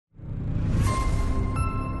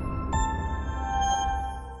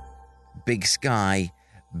big sky,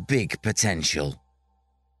 big potential.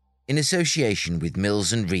 In association with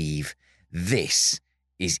Mills and Reeve, this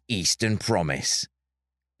is Eastern Promise.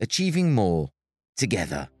 Achieving more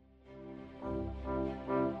together.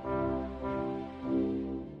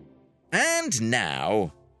 And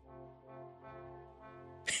now,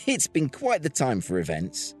 it's been quite the time for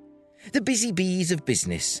events. The busy bees of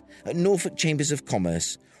business at Norfolk Chambers of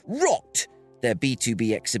Commerce rocked their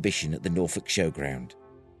B2B exhibition at the Norfolk Showground.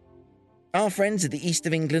 Our friends at the East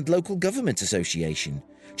of England Local Government Association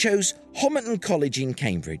chose Homerton College in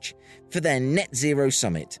Cambridge for their Net Zero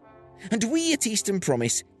Summit, and we at Eastern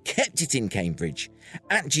Promise kept it in Cambridge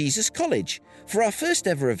at Jesus College for our first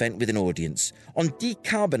ever event with an audience on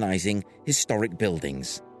decarbonising historic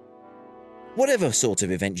buildings. Whatever sort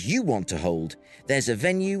of event you want to hold, there's a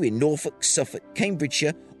venue in Norfolk, Suffolk,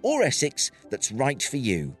 Cambridgeshire or Essex that's right for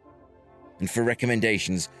you. And for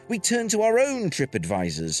recommendations, we turn to our own trip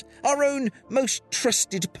advisors, our own most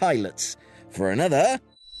trusted pilots, for another...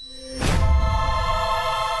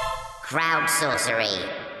 CROWDSOURCERY.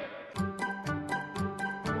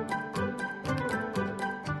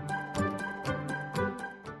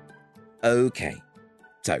 Okay,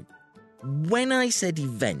 so, when I said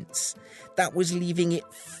events, that was leaving it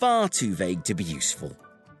far too vague to be useful.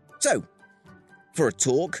 So, for a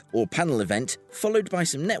talk or panel event, followed by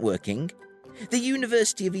some networking, the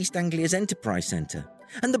University of East Anglia's Enterprise Centre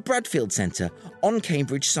and the Bradfield Centre on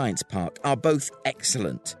Cambridge Science Park are both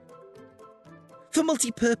excellent. For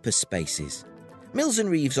multi-purpose spaces, Mills and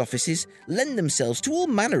Reeve's offices lend themselves to all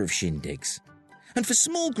manner of shindigs. And for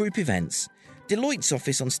small group events, Deloitte's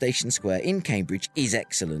office on Station Square in Cambridge is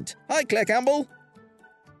excellent. Hi, Claire Campbell!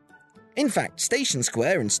 In fact, Station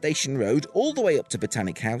Square and Station Road, all the way up to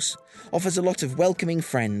Botanic House, offers a lot of welcoming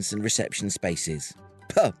friends and reception spaces.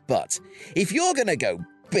 But if you're going to go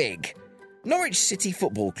big, Norwich City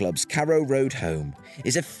Football Club's Carrow Road home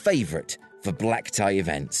is a favourite for black tie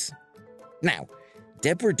events. Now,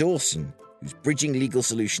 Deborah Dawson, who's bridging legal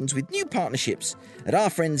solutions with new partnerships at our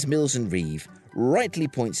friends Mills and Reeve, rightly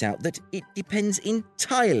points out that it depends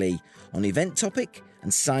entirely on event topic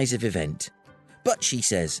and size of event. But she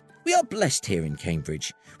says, we are blessed here in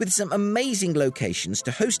Cambridge with some amazing locations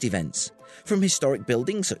to host events, from historic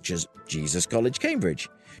buildings such as Jesus College, Cambridge,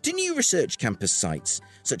 to new research campus sites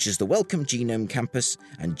such as the Wellcome Genome Campus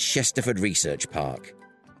and Chesterford Research Park.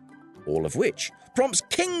 All of which prompts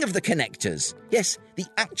King of the Connectors, yes, the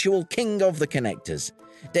actual King of the Connectors,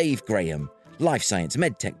 Dave Graham, Life Science,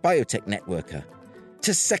 MedTech, Biotech Networker,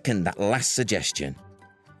 to second that last suggestion.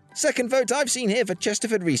 Second vote I've seen here for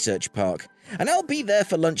Chesterford Research Park, and I'll be there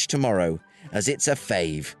for lunch tomorrow, as it's a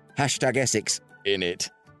fave. #Essex in it.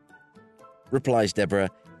 Replies Deborah,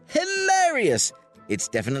 hilarious! It's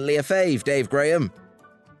definitely a fave, Dave Graham.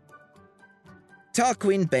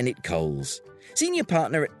 Tarquin Bennett Coles, Senior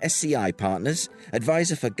Partner at SCI Partners,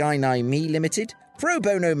 Advisor for Guy Me Limited, Pro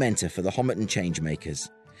Bono Mentor for the Homerton Changemakers,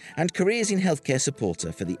 and Careers in Healthcare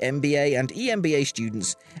Supporter for the MBA and EMBA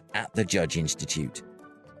students at the Judge Institute.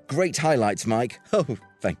 Great highlights, Mike. Oh,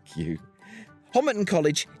 thank you. Homerton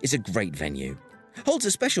College is a great venue, holds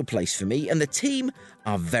a special place for me, and the team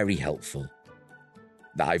are very helpful.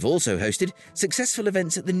 I've also hosted successful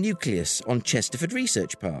events at the Nucleus on Chesterford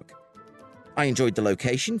Research Park. I enjoyed the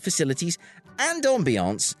location, facilities, and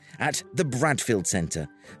ambience at the Bradfield Centre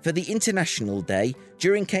for the International Day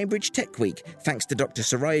during Cambridge Tech Week, thanks to Dr.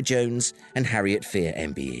 Soraya Jones and Harriet Fear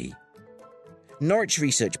MBE. Norwich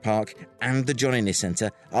Research Park and the John Innes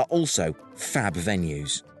Centre are also fab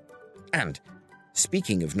venues. And,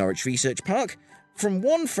 speaking of Norwich Research Park, from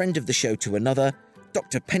one friend of the show to another,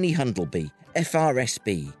 Dr. Penny Hundleby,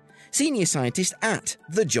 FRSB, Senior Scientist at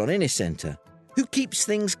the John Innes Centre, who keeps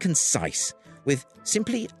things concise with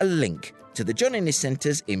simply a link to the John Innes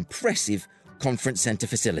Centre's impressive conference centre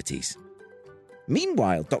facilities.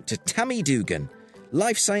 Meanwhile, Dr. Tammy Dugan,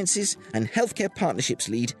 Life Sciences and Healthcare Partnerships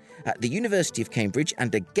Lead at the University of Cambridge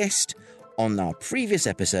and a guest on our previous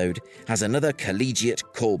episode, has another collegiate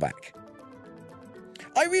callback.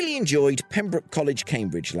 I really enjoyed Pembroke College,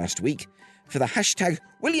 Cambridge last week for the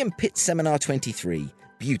 #William Pitt Seminar 23,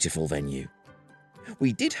 beautiful venue.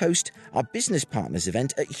 We did host our business partners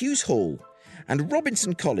event at Hughes Hall and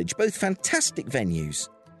Robinson College, both fantastic venues.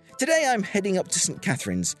 Today I'm heading up to St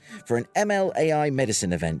Catherine's for an ML-AI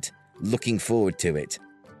medicine event. Looking forward to it.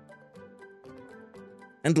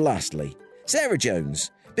 And lastly, Sarah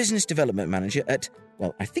Jones, Business Development Manager at,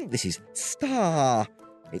 well, I think this is STAH.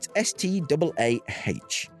 It's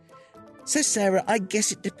STAAH. Says Sarah, I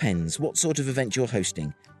guess it depends what sort of event you're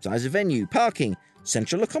hosting. Size of venue, parking,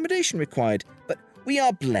 central accommodation required, but we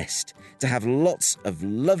are blessed to have lots of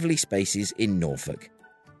lovely spaces in Norfolk.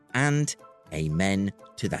 And amen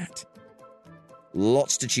to that.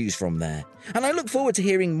 Lots to choose from there, and I look forward to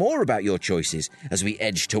hearing more about your choices as we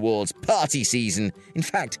edge towards party season. In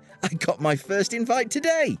fact, I got my first invite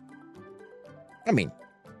today. I mean,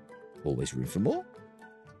 always room for more.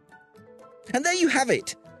 And there you have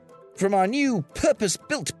it, from our new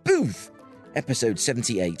purpose-built booth. Episode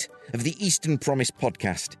 78 of the Eastern Promise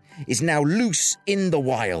podcast is now loose in the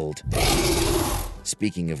wild.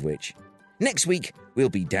 Speaking of which, next week we'll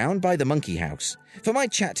be down by the Monkey House for my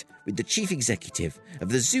chat with the Chief Executive of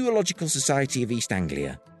the Zoological Society of East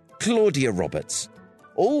Anglia, Claudia Roberts,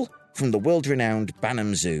 all from the world-renowned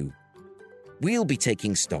Banham Zoo. We'll be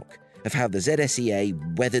taking stock of how the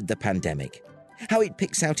ZSEA weathered the pandemic, how it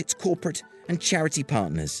picks out its corporate and charity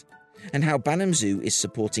partners, and how Banham Zoo is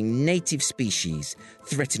supporting native species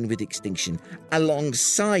threatened with extinction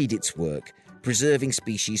alongside its work preserving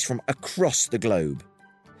species from across the globe.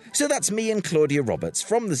 So that's me and Claudia Roberts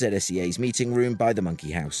from the ZSEA's meeting room by the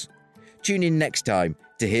Monkey House. Tune in next time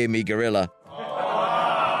to hear me gorilla.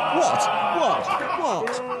 What?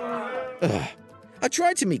 Ugh. I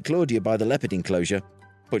tried to meet Claudia by the leopard enclosure,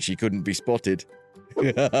 but she couldn't be spotted.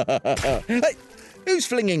 Hey, who's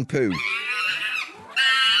flinging poo?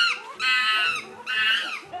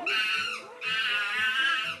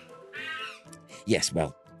 Yes,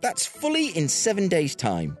 well, that's fully in 7 days'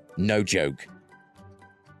 time. No joke.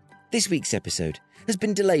 This week's episode has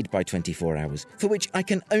been delayed by 24 hours, for which I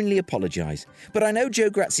can only apologise, but I know Joe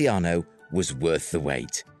Graziano was worth the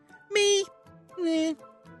wait. Me? Eh.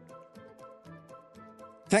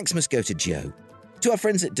 Thanks must go to Joe, to our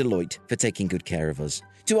friends at Deloitte for taking good care of us,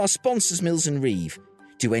 to our sponsors Mills and Reeve,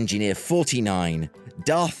 to Engineer 49,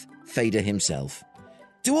 Darth Vader himself,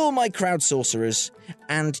 to all my crowd sorcerers,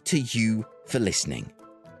 and to you for listening.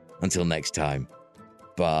 Until next time,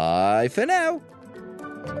 bye for now.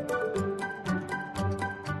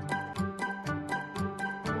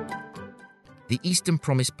 The Eastern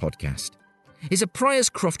Promise podcast is a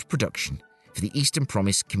Priorscroft production for the Eastern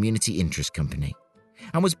Promise Community Interest Company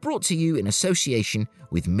and was brought to you in association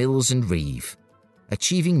with Mills and Reeve,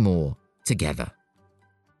 achieving more together.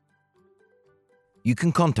 You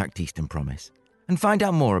can contact Eastern Promise and find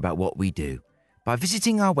out more about what we do by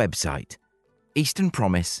visiting our website,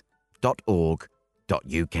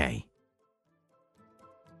 easternpromise.org.uk.